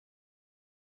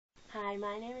Hi,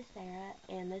 my name is Sarah,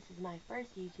 and this is my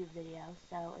first YouTube video,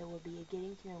 so it will be a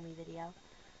getting to know me video.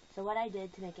 So what I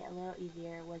did to make it a little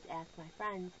easier was ask my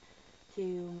friends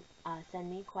to send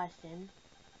me a question,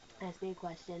 ask me a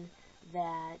question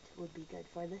that would be good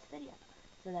for this video.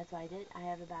 So that's what I did. I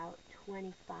have about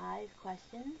 25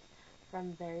 questions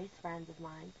from various friends of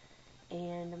mine,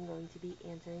 and I'm going to be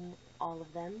answering all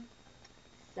of them.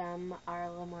 Some are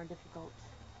a little more difficult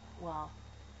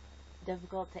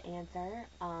to answer,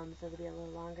 so they'll be a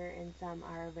little longer, and some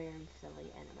are very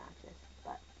silly and obnoxious,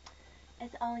 but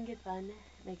it's all in good fun.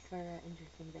 It makes for an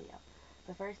interesting video.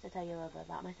 So first, I'll tell you a little bit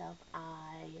about myself.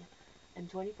 I am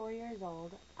 24 years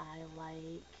old. I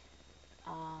like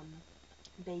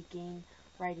baking,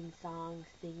 writing songs,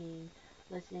 singing,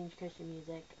 listening to Christian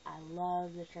music. I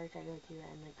love the church I go to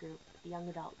and the group, young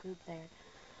adult group there.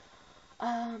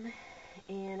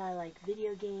 And I like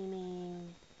video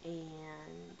gaming,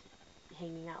 and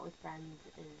hanging out with friends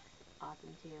is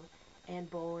awesome too. And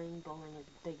bowling is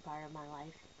a big part of my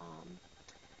life.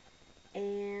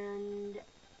 And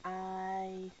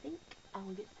I think I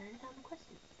will get started on the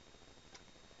questions.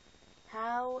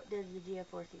 How does the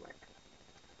GF4C work?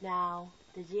 Now,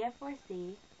 the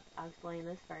GF4C, I'll explain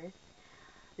this first.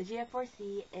 The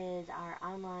GF4C is our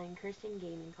online Christian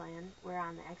gaming clan. We're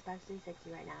on the Xbox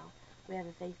 360 right now. We have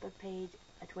a Facebook page,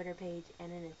 a Twitter page,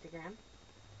 and an Instagram.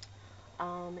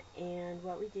 And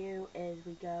what we do is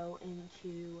we go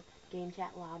into game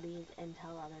chat lobbies and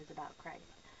tell others about Christ.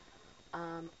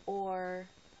 Or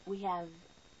we have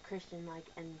Christian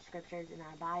and scriptures in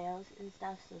our bios and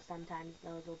stuff, so sometimes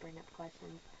those will bring up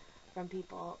questions from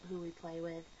people who we play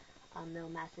with. They'll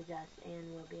message us,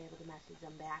 and we'll be able to message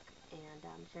them back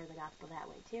and share the gospel that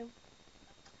way too.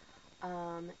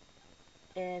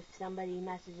 If somebody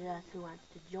messages us who wants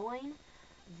to join,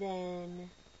 then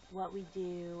what we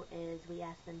do is we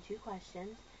ask them 2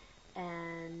 questions,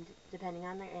 and depending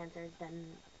on their answers, then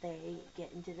they get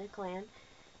into the clan,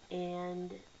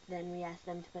 and then we ask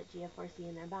them to put GF4C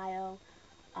in their bio.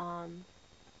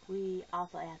 We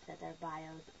also ask that their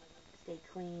bios stay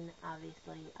clean,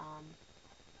 obviously,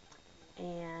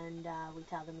 and we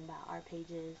tell them about our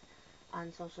pages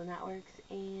on social networks,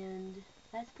 and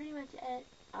that's pretty much it.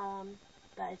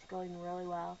 But it's going really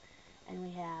well, and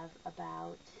we have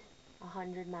about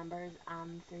 100 members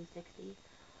on 360.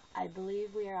 I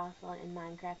believe we are also in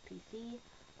Minecraft PC,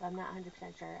 but I'm not 100%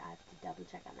 sure. I have to double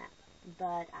check on that.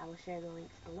 But I will share the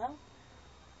links below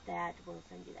that will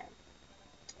send you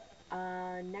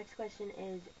there. Next question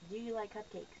is, do you like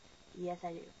cupcakes? Yes,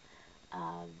 I do.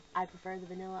 I prefer the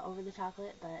vanilla over the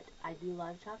chocolate, but I do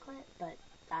love chocolate, but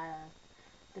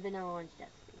the vanilla one's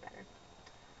just better.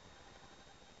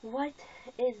 What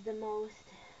is the most,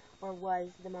 or was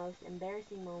the most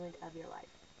embarrassing moment of your life?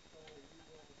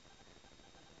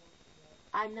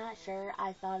 I'm not sure.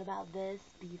 I thought about this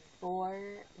before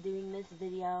doing this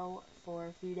video for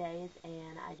a few days,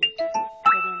 and I just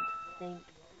couldn't think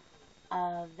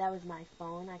of, that was my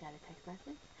phone. I got a text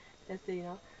message, just so you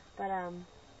know. But,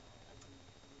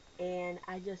 and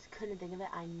I just couldn't think of it.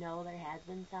 I know there has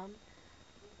been some,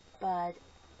 but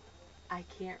I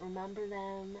can't remember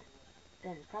them.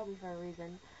 That is probably for a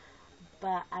reason,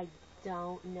 but I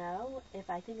don't know. If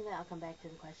I think of it, I'll come back to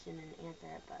the question and answer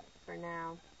it, but for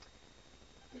now,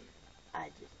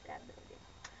 I just have no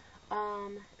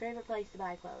idea. Favorite place to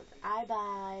buy clothes? I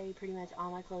buy pretty much all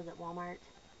my clothes at Walmart.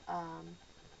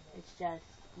 It's just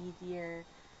easier,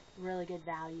 really good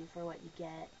value for what you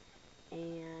get,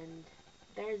 and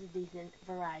there's a decent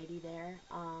variety there.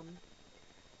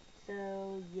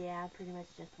 So yeah, pretty much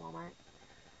just Walmart.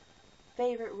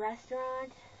 Favorite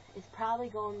restaurant is probably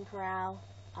Golden Corral.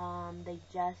 They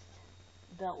just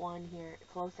built one here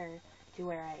closer to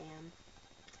where I am,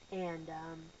 and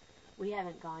we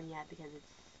haven't gone yet because it's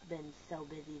been so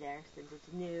busy there since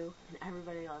it's new and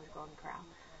everybody loves Golden Corral.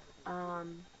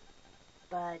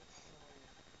 But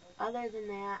other than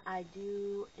that, I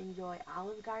do enjoy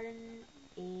Olive Garden,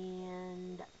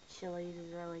 and Chili's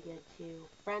is really good too.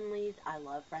 Friendly's, I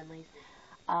love Friendly's.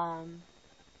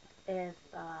 If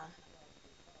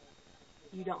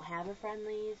you don't have a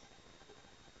Friendly's,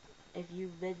 if you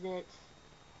visit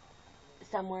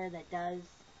somewhere that does,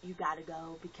 you gotta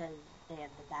go because they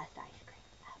have the best ice cream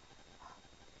ever.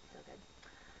 So good.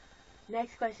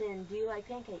 Next question, do you like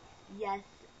pancakes? Yes,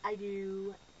 I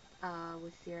do,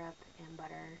 with syrup and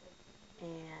butter,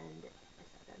 and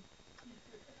it's so good.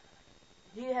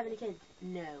 Do you have any kids?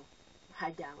 No,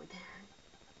 I don't.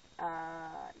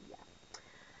 Yeah.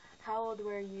 How old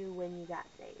were you when you got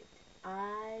saved?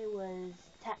 I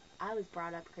was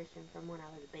brought up Christian from when I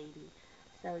was a baby,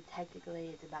 so technically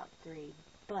it's about 3,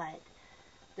 but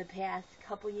the past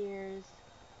couple years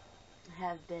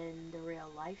have been the real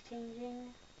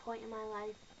life-changing point in my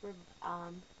life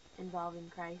involving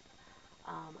Christ.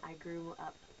 I grew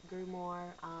more.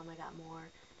 I got more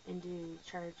into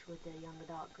church with the young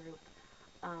adult group.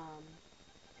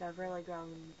 So I've really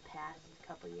grown the past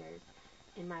couple years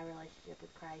in my relationship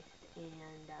with Christ,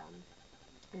 and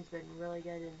it's been really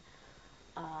good. And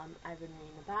I've been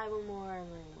reading the Bible more and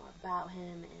learning more about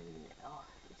Him, and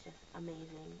it's just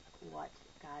amazing what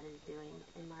God is doing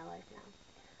in my life now.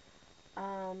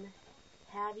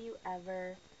 Have you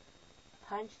ever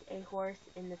punched a horse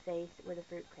in the face with a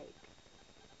fruitcake?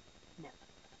 No.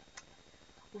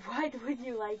 What would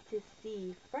you like to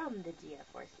see from the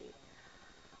GF4C?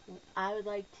 I would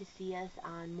like to see us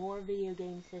on more video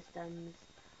game systems,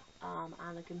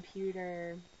 on the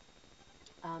computer,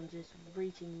 just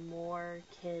reaching more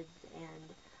kids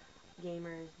and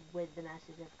gamers with the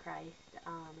message of Christ,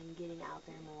 and getting out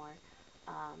there more,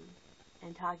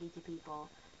 and talking to people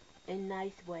in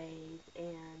nice ways,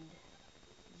 and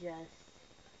just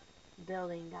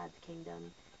building God's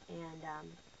kingdom, and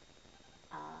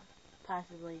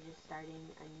possibly just starting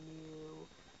a new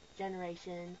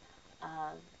generation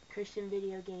of Christian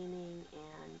video gaming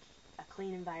and a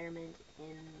clean environment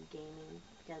in gaming,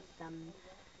 because some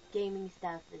gaming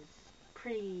stuff is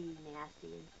pretty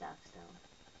nasty and stuff, so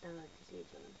I'd like to see a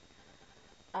change.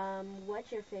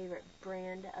 What's your favorite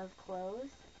brand of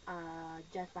clothes?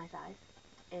 Just My Size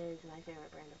is my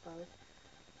favorite brand of clothes.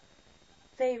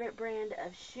 Favorite brand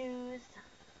of shoes?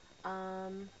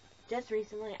 Just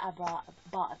recently I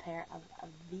bought a pair of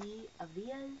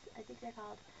Avias, I think they're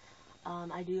called.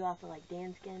 I do also like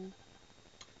Danskin.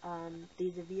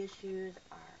 These Avia shoes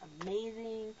are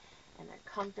amazing, and they're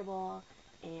comfortable,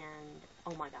 and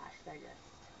oh my gosh, they're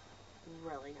just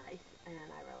really nice, and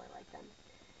I really like them.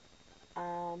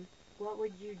 What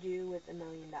would you do with $1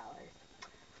 million?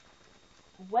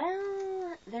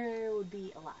 Well, there would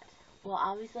be a lot. Well,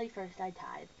 obviously, first I'd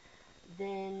tithe.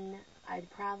 Then I'd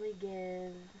probably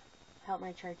help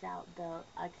my church out,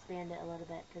 expand it a little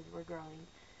bit because we're growing.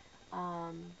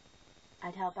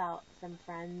 I'd help out some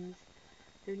friends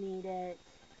who need it.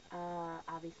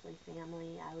 Obviously,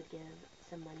 family. I would give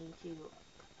some money to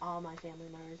all my family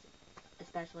members,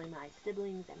 especially my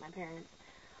siblings and my parents.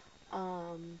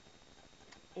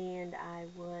 And I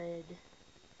would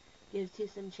give to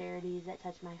some charities that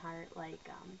touch my heart, like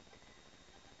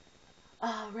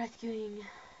rescuing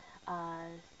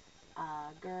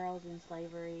girls in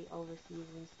slavery overseas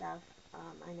and stuff.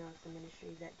 I know some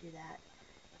ministries that do that,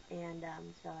 and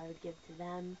so I would give to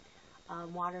them.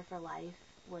 Water for Life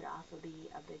would also be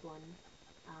a big one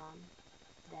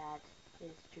that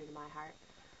is true to my heart.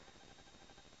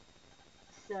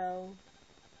 So,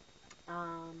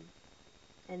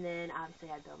 and then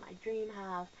obviously I'd build my dream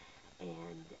house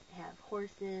and have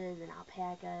horses and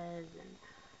alpacas and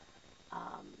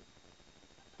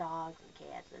dogs and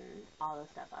cats and all those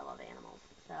stuff. I love animals.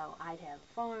 So I'd have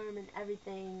a farm and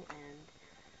everything, and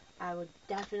I would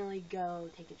definitely go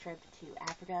take a trip to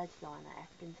Africa to go on the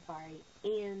African safari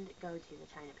and go to the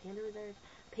China Panda Reserve.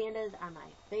 Pandas are my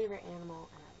favorite animal,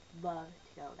 and I love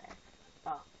to go there.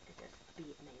 Oh, it'd just be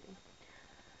amazing.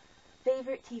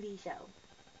 Favorite TV show?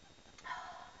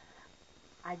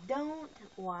 I don't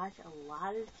watch a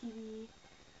lot of TV,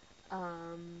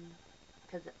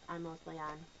 because I'm mostly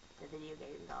on the video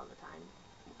games all the time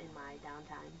in my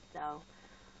downtime. So,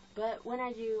 but when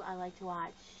I do, I like to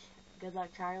watch Good Luck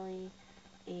Charlie,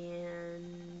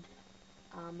 and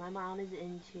my mom is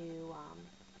into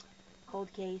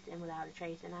Cold Case and Without a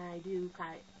Trace, and I do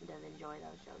kind of enjoy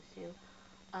those shows too.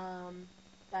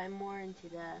 But I'm more into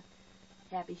the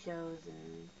happy shows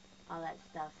and all that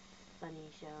stuff, funny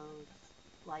shows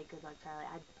like Good Luck Charlie.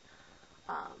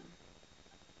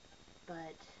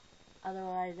 But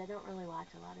otherwise, I don't really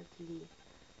watch a lot of TV.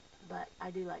 But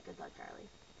I do like Good Luck Charlie.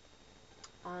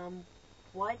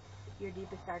 What's your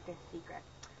deepest, darkest secret?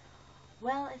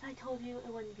 Well, if I told you,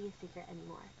 it wouldn't be a secret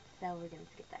anymore. So we're going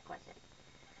to skip that question.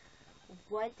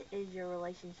 What is your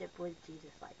relationship with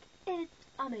Jesus like? It's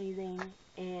amazing,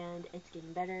 and it's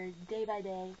getting better day by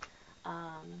day.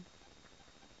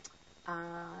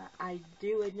 I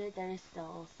do admit there is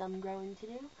still some growing to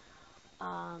do,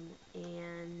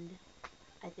 and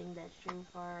I think that's true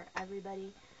for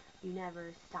everybody. You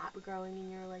never stop growing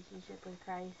in your relationship with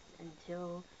Christ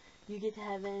until you get to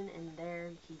heaven, and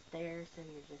He's there, so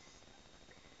you're just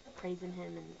praising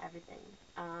Him and everything.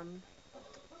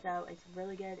 So it's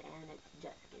really good, and it's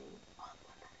just getting all the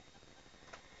more better.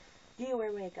 Do you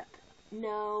wear makeup?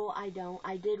 No, I don't.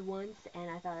 I did once, and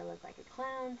I thought I looked like a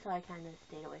clown, so I kind of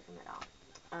stayed away from it all.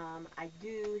 I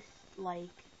do like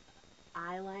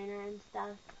eyeliner and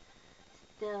stuff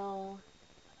still,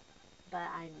 but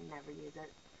I never use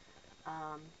it.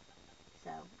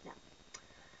 So, no.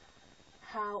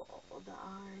 How old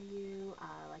are you?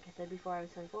 Like I said before, I was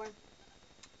 24.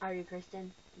 Are you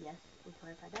Christian? Yes, we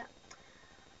clarified that.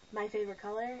 My favorite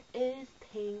color is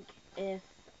pink. If,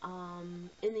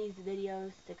 in these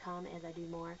videos to come, as I do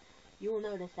more, you will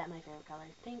notice that my favorite color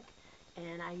is pink,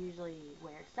 and I usually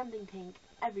wear something pink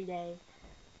every day,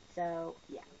 so,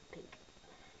 yeah, pink.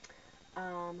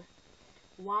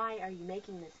 Why are you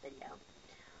making this video?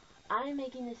 I'm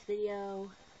making this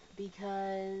video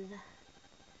because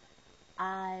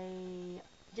I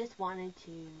just wanted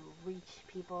to reach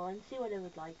people and see what it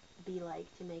would be like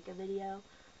to make a video,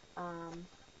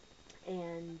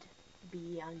 and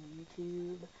be on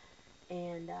YouTube,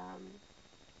 and,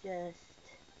 just,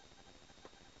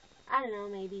 I don't know,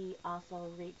 maybe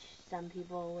also reach some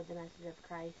people with the message of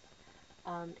Christ,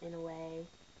 in a way,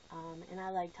 and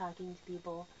I like talking to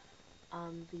people,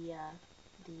 via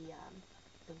the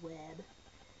web,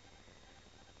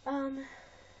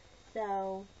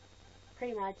 so,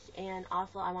 pretty much, and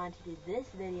also I wanted to do this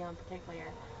video in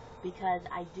particular because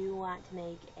I do want to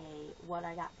make a what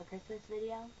I got for Christmas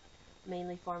video,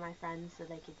 mainly for my friends so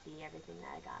they could see everything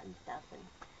that I got and stuff, and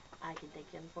I could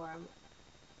thank them for them,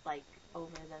 like,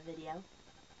 over the video.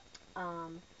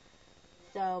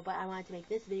 But I wanted to make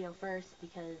this video first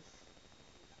because,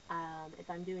 if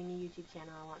I'm doing a YouTube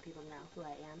channel, I want people to know who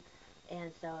I am,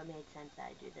 and so it made sense that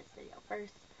I do this video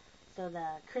first. So the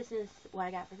what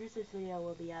I got for Christmas video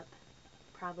will be up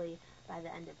probably by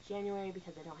the end of January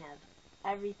because I don't have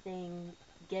everything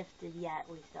gifted yet.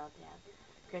 We still have to have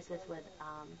Christmas with,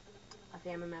 a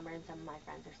family member, and some of my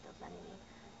friends are still sending me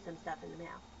some stuff in the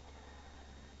mail.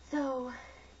 So,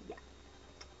 yeah.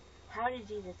 How did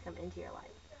Jesus come into your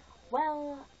life?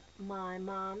 Well, my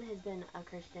mom has been a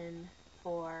Christian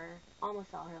for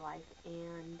almost all her life,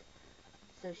 and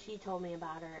so she told me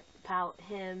about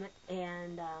him,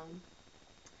 and,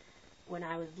 when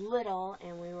I was little,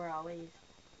 and we were always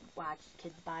watched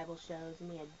kids' Bible shows, and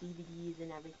we had DVDs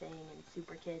and everything, and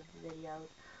Super Kids videos,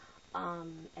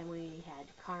 and we had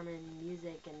Carmen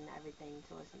music and everything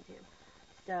to listen to.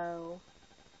 So,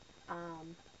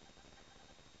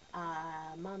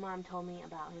 my mom told me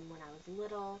about him when I was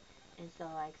little, and so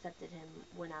I accepted him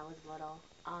when I was little,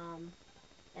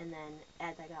 and then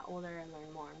as I got older, I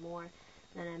learned more and more.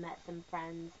 Then I met some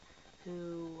friends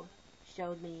who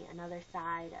showed me another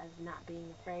side of not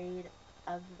being afraid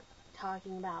of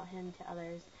talking about him to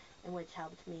others, and which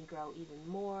helped me grow even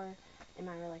more in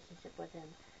my relationship with him.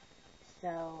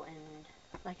 So, and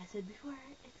like I said before,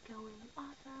 it's going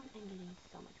awesome and getting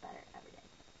so much better every day.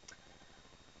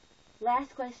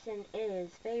 Last question is,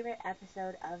 favorite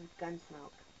episode of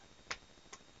Gunsmoke?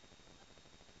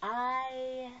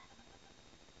 I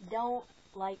don't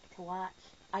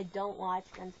watch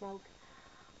Gunsmoke.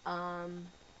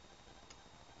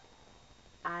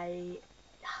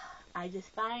 I just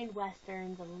find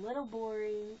westerns a little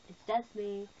boring. It's just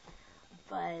me,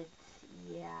 but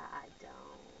yeah,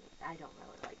 I don't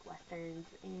really like westerns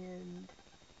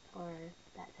or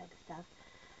that type of stuff.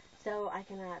 So I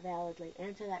cannot validly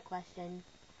answer that question,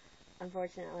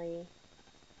 unfortunately.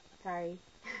 Sorry.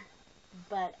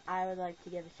 But I would like to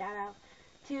give a shout out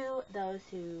to those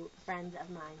friends of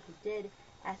mine who did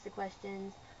ask the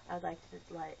questions. I would like to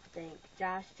thank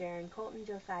Josh, Jaron, Colton,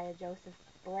 Josiah, Joseph,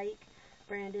 Blake,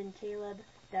 Brandon, Caleb,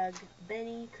 Doug,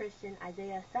 Benny, Christian,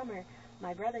 Isaiah, Summer,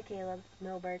 my brother Caleb,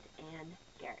 Milbert, and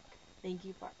Garrett. Thank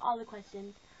you for all the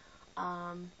questions.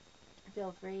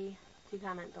 Feel free to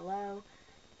comment below.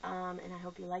 And I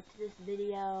hope you liked this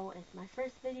video. It's my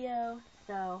first video,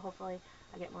 so hopefully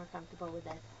I get more comfortable with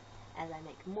this as I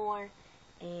make more.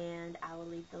 And I will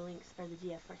leave the links for the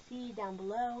GF4C down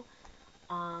below.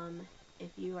 If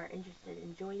you are interested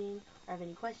in joining or have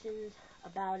any questions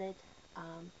about it,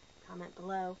 comment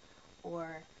below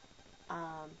or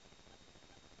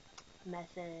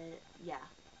message, yeah.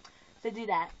 So do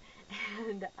that.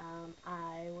 And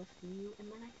I will see you in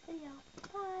my next video.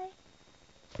 Bye!